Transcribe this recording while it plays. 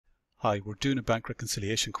Hi, we're doing a bank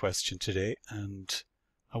reconciliation question today, and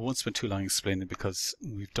I won't spend too long explaining because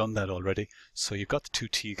we've done that already. So you've got the two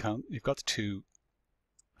T account, you've got the two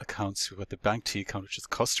accounts. You've got the bank T account, which is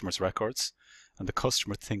the customer's records, and the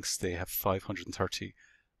customer thinks they have 530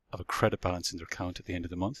 of a credit balance in their account at the end of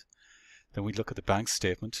the month. Then we look at the bank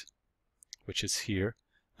statement, which is here,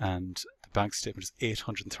 and the bank statement is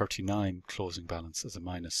 839 closing balance as a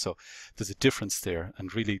minus. So there's a difference there,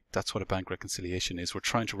 and really that's what a bank reconciliation is. We're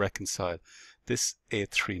trying to reconcile this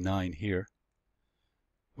 839 here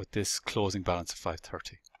with this closing balance of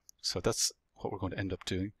 530. So that's what we're going to end up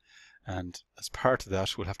doing. And as part of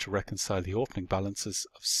that, we'll have to reconcile the opening balances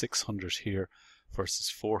of 600 here versus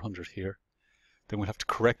 400 here. Then we'll have to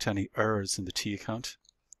correct any errors in the T account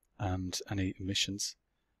and any omissions,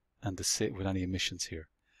 and the same with any omissions here.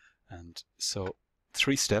 And so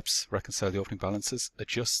 3 steps: reconcile the opening balances,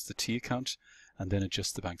 adjust the T account, and then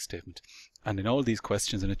adjust the bank statement. And in all these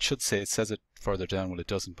questions, and it should say, it says it further down, well it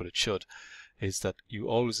doesn't, but it should, is that you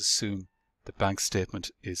always assume the bank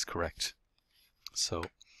statement is correct. So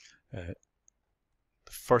the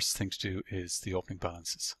first thing to do is the opening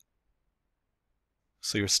balances.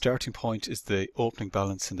 So your starting point is the opening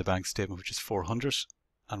balance in the bank statement, which is 400,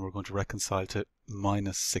 and we're going to reconcile to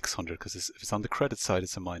minus 600, because if it's on the credit side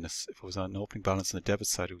it's a minus. If it was on an opening balance on the debit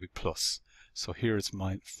side it would be plus. So here it's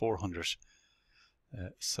 400.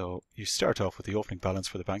 So you start off with the opening balance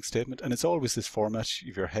for the bank statement, and it's always this format.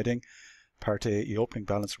 You have your heading, part A, the opening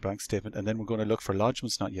balance for bank statement, and then we're going to look for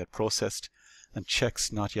lodgements not yet processed and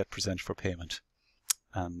checks not yet presented for payment.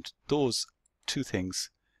 And those two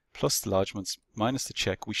things, plus the lodgements minus the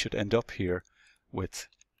check, we should end up here with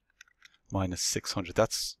minus 600.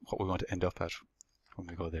 That's what we want to end up at when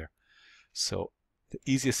we go there. So the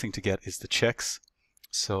easiest thing to get is the checks.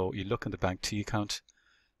 So you look in the bank T account,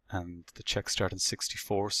 and the checks start in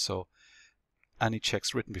 64. So any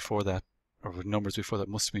checks written before that, or with numbers before that,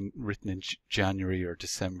 must have been written in January or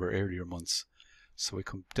December, earlier months. So we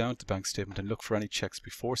come down to the bank statement and look for any checks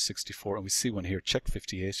before 64, and we see one here, check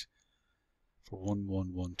 58 for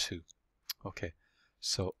 1112. Okay,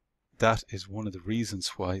 so that is one of the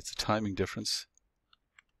reasons why it's a timing difference.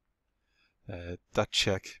 That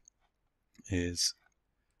check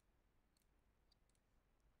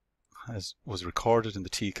was recorded in the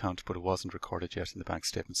T account, but it wasn't recorded yet in the bank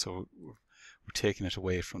statement. So we're taking it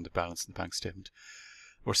away from the balance in the bank statement.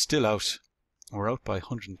 We're still out. We're out by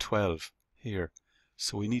 112 here.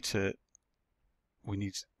 So we need to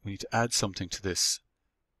add something to this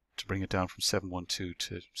to bring it down from 712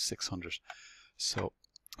 to 600. So,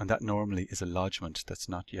 and that normally is a lodgement that's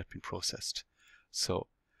not yet been processed. So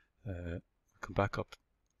come back up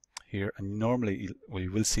here, and normally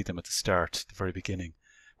you will see them at the start, the very beginning,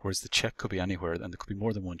 whereas the check could be anywhere, and there could be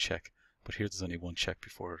more than one check. But here there's only one check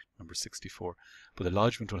before number 64. But the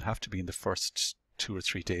lodgement will have to be in the first 2 or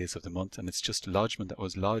 3 days of the month, and it's just a lodgement that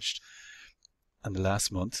was lodged in the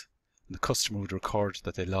last month, and the customer would record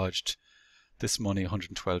that they lodged this money,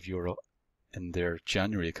 €112, in their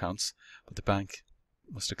January accounts, but the bank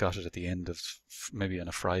must have got it at the end of maybe on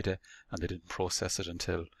a Friday, and they didn't process it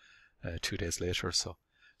until 2 days later or so.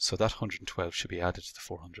 So that 112 should be added to the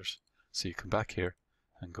 400. So you come back here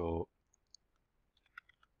and go,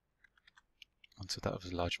 and so that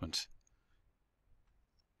was lodgement.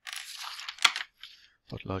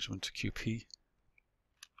 What lodgement to QP?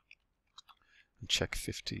 And check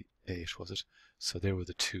 58, was it? So there were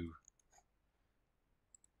the two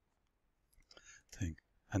thing.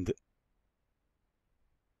 And that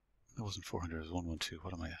wasn't 400, it was 112.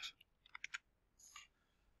 What am I at?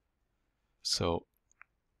 So,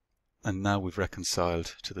 and now we've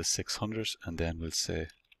reconciled to the 600, and then we'll say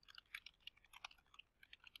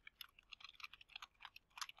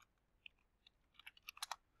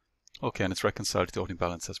okay, and it's reconciled to the opening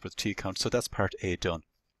balance as per the T account. So that's part A done.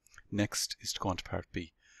 Next is to go on to part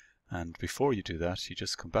B. And before you do that, you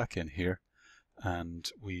just come back in here and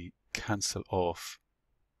we cancel off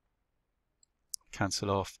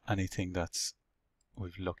anything that's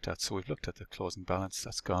we've looked at. So we've looked at the closing balance,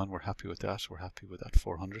 that's gone. We're happy with that. We're happy with that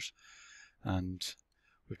 400. And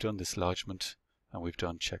we've done this lodgement, and we've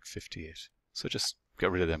done check 58. So just get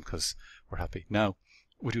rid of them because we're happy. Now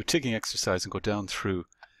we do a ticking exercise and go down through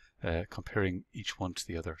comparing each one to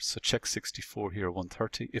the other. So check 64 here,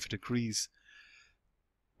 130. If it agrees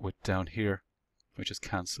with down here, we just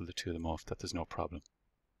cancel the two of them off. That there's no problem.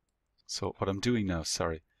 So what I'm doing now,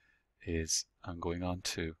 is I'm going on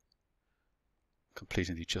to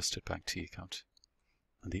completing the adjusted bank T account.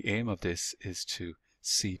 And the aim of this is to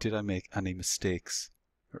see, did I make any mistakes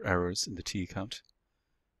or errors in the T account?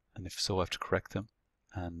 And if so, I have to correct them.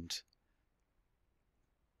 And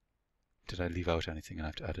did I leave out anything and I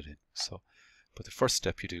have to add it in. So, but the first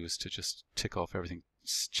step you do is to just tick off everything.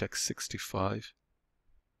 Check 65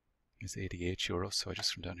 is 88 euros. So I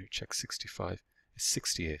just from down here check 65 is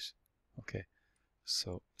 68. Okay,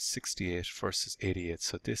 so 68 versus 88.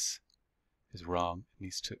 So this is wrong. It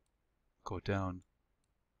needs to go down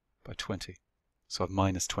by 20. So I have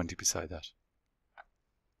minus 20 beside that.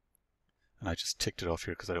 And I just ticked it off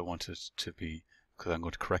here because I don't want it to be, because I'm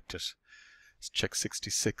going to correct it. Let's check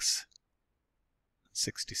 66 and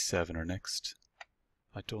 67 are next.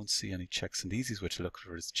 I don't see any checks, and the easiest way to look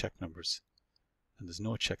for it is check numbers. And there's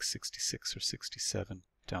no check 66 or 67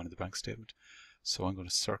 down in the bank statement. So I'm going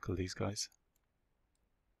to circle these guys.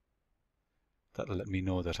 That'll let me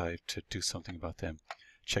know that I have to do something about them.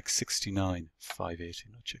 Check 69, 580,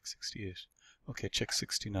 not check 68. Okay, check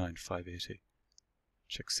 69, 580.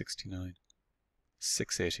 Check 69,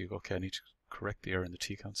 680. Okay, I need to correct the error in the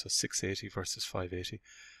T count. So 680 versus 580.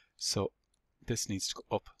 So this needs to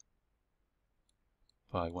go up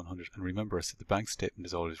by 100. And remember, I said the bank statement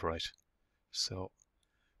is always right. So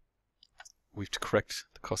we have to correct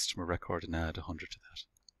the customer record and add 100 to that.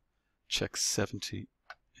 Check 70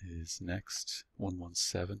 is next.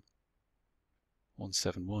 117.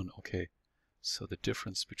 171. Okay, so the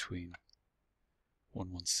difference between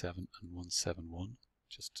 117 and 171,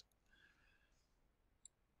 just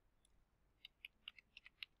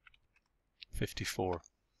 54.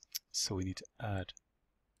 So we need to add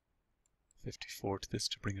 54 to this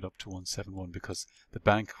to bring it up to 171, because the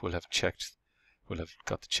bank will have checked, will have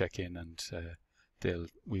got the check in, and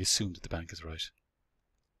we assume that the bank is right.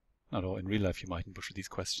 Not all, in real life you mightn't, but for these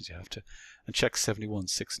questions you have to. And check 71,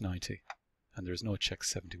 690. And there's no check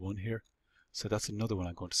 71 here. So that's another one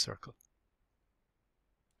I'm going to circle.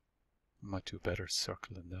 I might do a better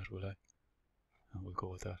circle than that, will I? And we'll go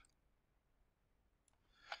with that.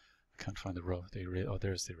 I can't find the row. Oh,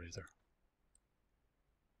 there's the eraser.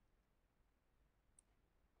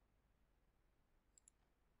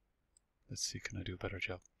 Let's see, can I do a better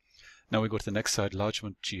job? Now we go to the next side.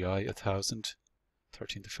 Lodgement GI 1000,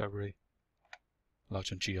 13th of February.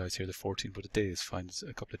 Lodgement GI is here the 14th, but a day is fine. It's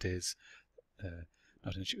a couple of days.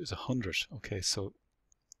 Not an issue. It was 100. Okay, so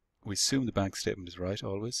we assume the bank statement is right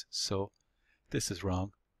always. So this is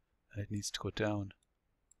wrong, and it needs to go down.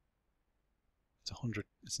 It's 100.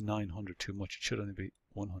 It's 900 too much. It should only be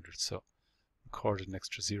 100. So record an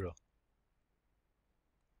extra 0.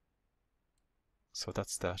 So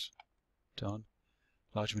that's that done.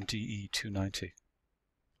 Lodgement DE 290.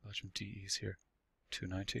 Lodgement DE is here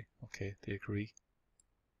 290. Okay, they agree.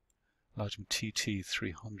 Lodgement TT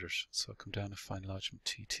 300. So I come down and find Lodgement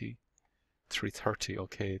TT 330.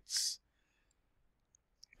 Okay, it's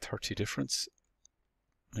 30 difference,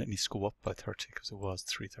 and it needs to go up by 30 because it was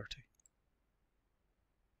 330.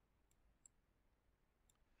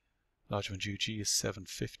 Lodgement UG is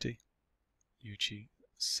 750. UG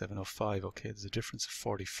 705. Okay, there's a difference of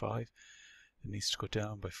 45. It needs to go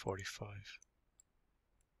down by 45.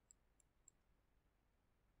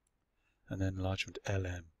 And then Lodgement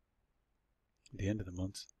LM. At the end of the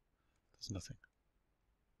month, there's nothing.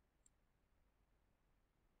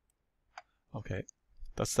 Okay,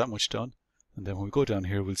 that's that much done. And then when we go down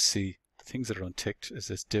here, we'll see the things that are unticked is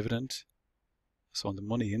this dividend. So on the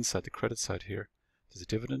money inside the credit side here, there's a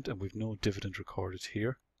dividend, and we've no dividend recorded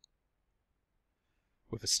here.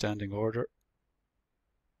 With a standing order,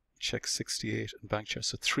 check 68 and bank charge.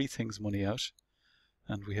 So 3 things money out,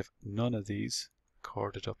 and we have none of these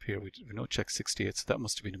recorded up here. We no check 68, so that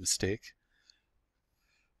must have been a mistake.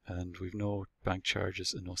 And we've no bank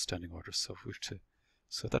charges and no standing orders, so we have to.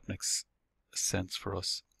 So that makes sense for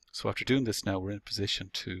us. So after doing this now, we're in a position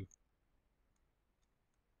to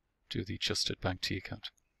do the adjusted bank T account.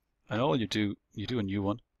 And all you do a new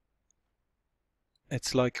one.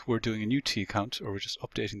 It's like we're doing a new T account, or we're just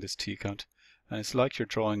updating this T account. And it's like you're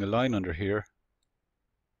drawing a line under here,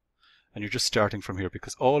 and you're just starting from here,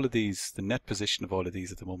 because all of these, the net position of all of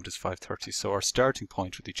these at the moment is 530. So our starting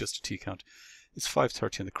point with the adjusted T account is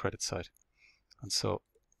 530 on the credit side. And so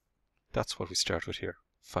that's what we start with here,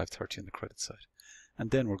 530 on the credit side.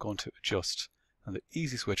 And then we're going to adjust. And the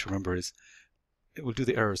easiest way to remember is, it will do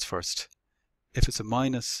the errors first. If it's a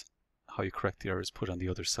minus, how you correct the errors, put on the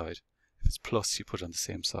other side. If it's plus, you put it on the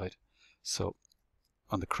same side. So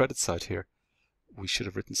on the credit side here, we should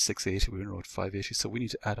have written 680, we wrote 580, so we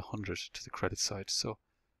need to add 100 to the credit side. So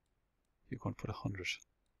you're going to put 100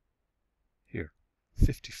 here.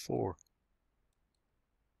 54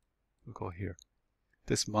 will go here.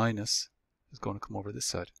 This minus is going to come over this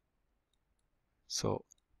side. So,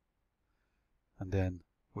 and then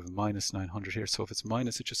with a minus 900 here. So if it's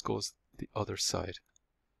minus, it just goes the other side,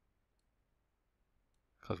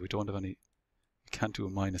 because we don't have any, we can't do a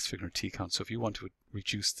minus figure in T count. So if you want to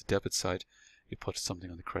reduce the debit side, you put something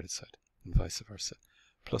on the credit side and vice versa.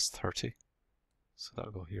 Plus 30, so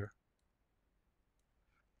that'll go here.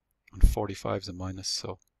 And 45 is a minus,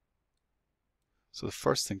 so the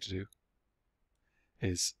first thing to do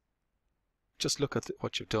is just look at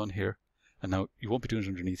what you've done here. And now you won't be doing it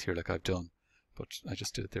underneath here like I've done, but I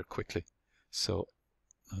just did it there quickly. So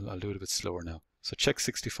I'll do it a bit slower now. So check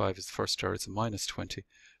 65 is the first error, it's a minus 20.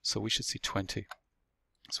 So we should see 20.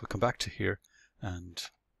 So we come back to here and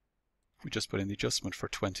we just put in the adjustment for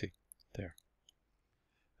 20 there.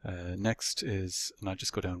 Next is, and I'll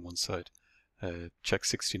just go down one side, check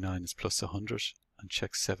 69 is plus 100 and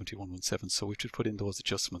check 7117. So we should put in those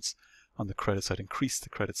adjustments on the credit side, increase the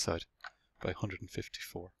credit side by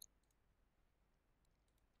 154.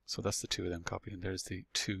 So that's the two of them copied, and there's the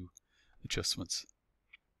two adjustments.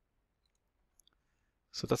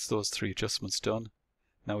 So that's those three adjustments done.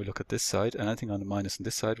 Now we look at this side, and anything on the minus on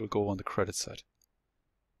this side will go on the credit side.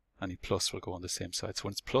 Any plus will go on the same side. So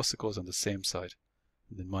when it's plus, it goes on the same side,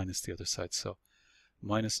 and then minus the other side. So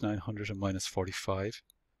minus 900 and minus 45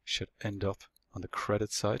 should end up on the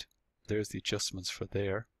credit side. There's the adjustments for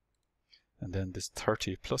there. And then this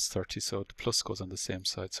 30 plus 30, so the plus goes on the same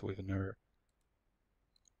side, so we have an error.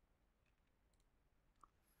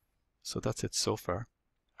 So that's it so far.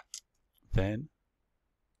 Then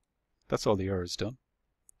that's all the errors done.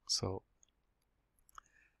 So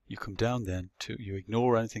you come down then to, you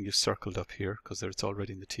ignore anything you've circled up here because it's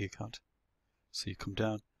already in the T account. So you come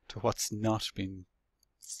down to what's not been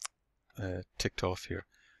ticked off here.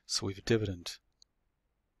 So we have a dividend,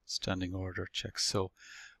 standing order, check. So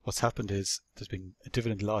what's happened is there's been a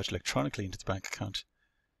dividend lodged electronically into the bank account.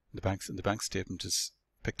 And the bank statement has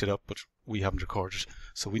picked it up, but we haven't recorded.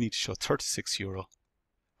 So we need to show 36 euro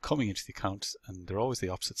coming into the account, and they're always the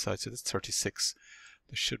opposite side. So this 36,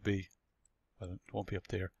 there should be, well, it won't be up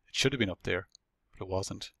there. It should have been up there, but it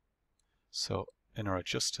wasn't. So in our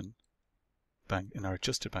adjusted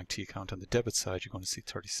bank T account on the debit side, you're going to see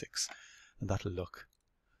 36, and that'll look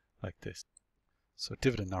like this. So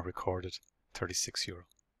dividend not recorded, 36 euro.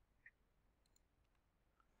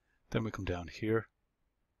 Then we come down here.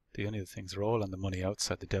 The only other things are all on the money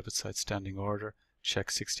outside the debit side, standing order,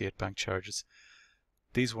 check 68 bank charges.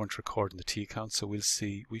 These weren't recorded in the T account, so we'll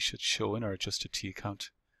see, we should show in our adjusted T account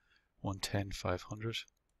 110 500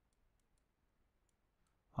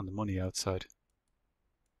 on the money outside.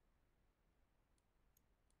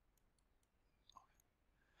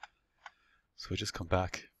 So we just come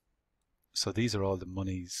back. So these are all the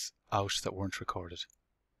monies out that weren't recorded.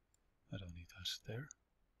 I don't need that there.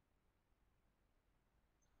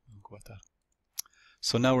 We'll go at that.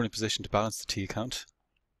 So now we're in a position to balance the T account.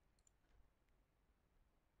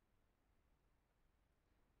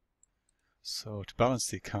 So to balance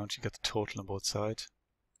the account, you get the total on both sides.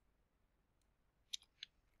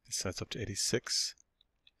 This side's up to 86.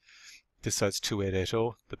 This side's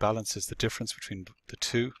 2880. The balance is the difference between the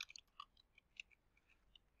two.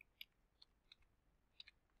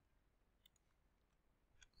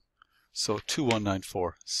 So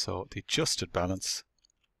 2194. So the adjusted balance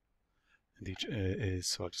is,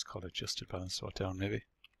 so I'll just call it adjusted balance, so down maybe.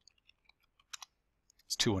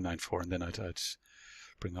 It's 2194, and then I'd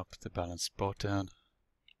bring up the balance brought down.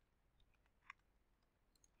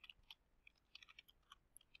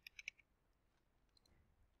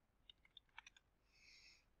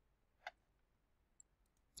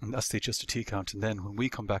 And that's the adjusted T count. And then when we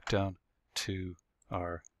come back down to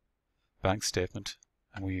our bank statement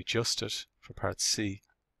and we adjust it for part C,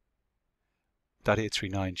 that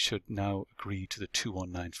 839 should now agree to the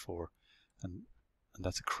 2194, and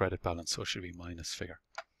that's a credit balance, so it should be minus figure.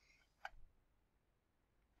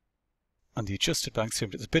 And the adjusted bank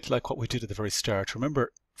statement is a bit like what we did at the very start.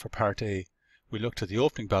 Remember, for part A, we looked at the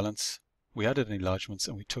opening balance, we added any lodgements,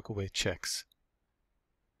 and we took away checks.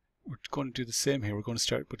 We're going to do the same here. We're going to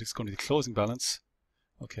start, but it's going to be the closing balance.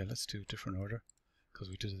 Okay, let's do a different order, because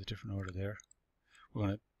we did it a different order there. We're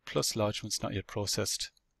going to plus lodgements not yet processed,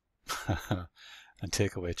 and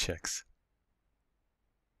take away checks.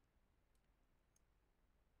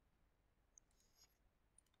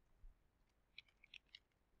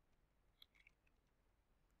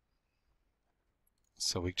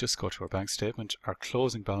 So we just go to our bank statement. Our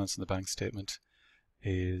closing balance in the bank statement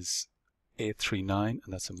is 839,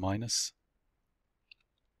 and that's a minus.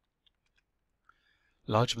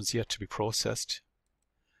 Lodgements yet to be processed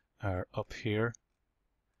are up here.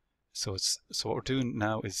 So what we're doing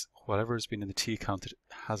now is whatever has been in the T account that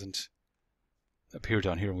hasn't appeared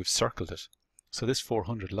down here, and we've circled it. So this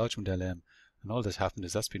 400 lodgement LM, and all that's happened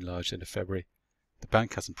is that's been lodged into February. The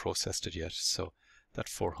bank hasn't processed it yet, so That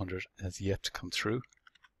 400 has yet to come through.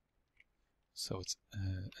 So it's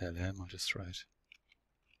LM, I'll just write.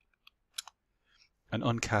 And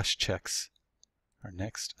uncashed checks are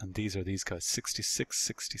next, and these are these guys, 66,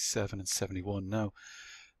 67, and 71. Now,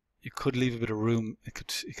 you could leave a bit of room.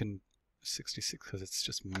 You can 66 because it's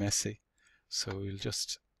just messy. So we'll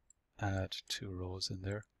just add 2 rows in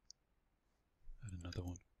there. And another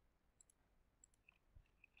one.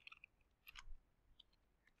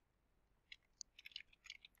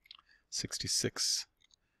 '66,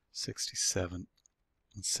 '67,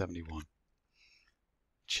 and 71.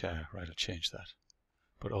 Right, I'll change that.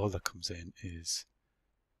 But all that comes in is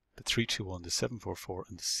the 321, the 744,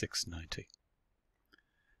 and the 690.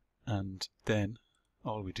 And then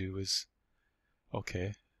all we do is,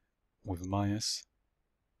 okay, we have a minus.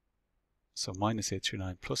 So minus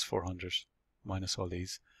 839 plus 400 minus all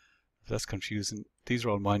these. If that's confusing, these are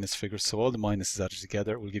all minus figures. So all the minuses added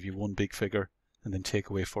together will give you one big figure, and then take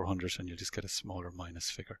away 400 and you'll just get a smaller minus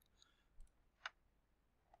figure.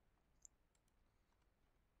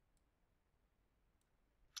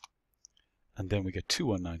 And then we get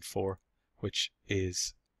 2194, which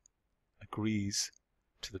agrees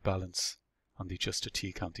to the balance on the adjusted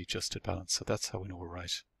T count, the adjusted balance. So that's how we know we're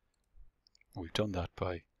right. We've done that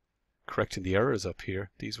by correcting the errors up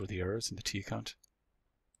here. These were the errors in the T count.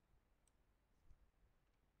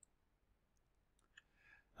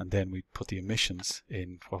 And then we put the omissions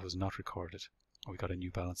in what was not recorded. We got a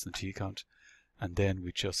new balance in the T count. And then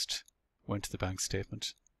we just went to the bank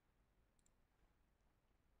statement,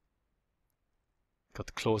 got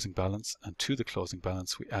the closing balance, and to the closing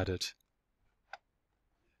balance we added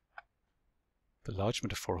the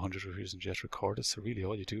lodgement of 400, which isn't yet recorded. So really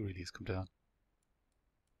all you do really is come down,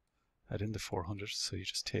 add in the 400. So you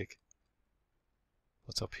just take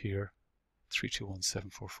what's up here, 321,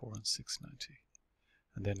 744, and 690.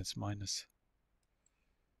 And then it's minus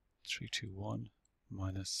 321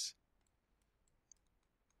 minus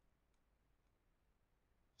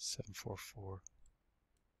 744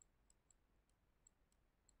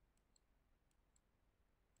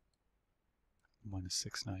 minus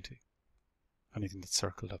 690. Anything that's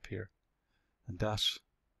circled up here. And that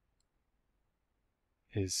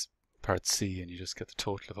is part C, and you just get the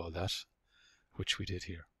total of all that, which we did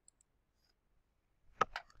here.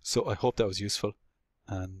 So I hope that was useful,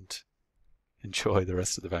 and enjoy the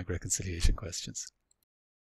rest of the bank reconciliation questions.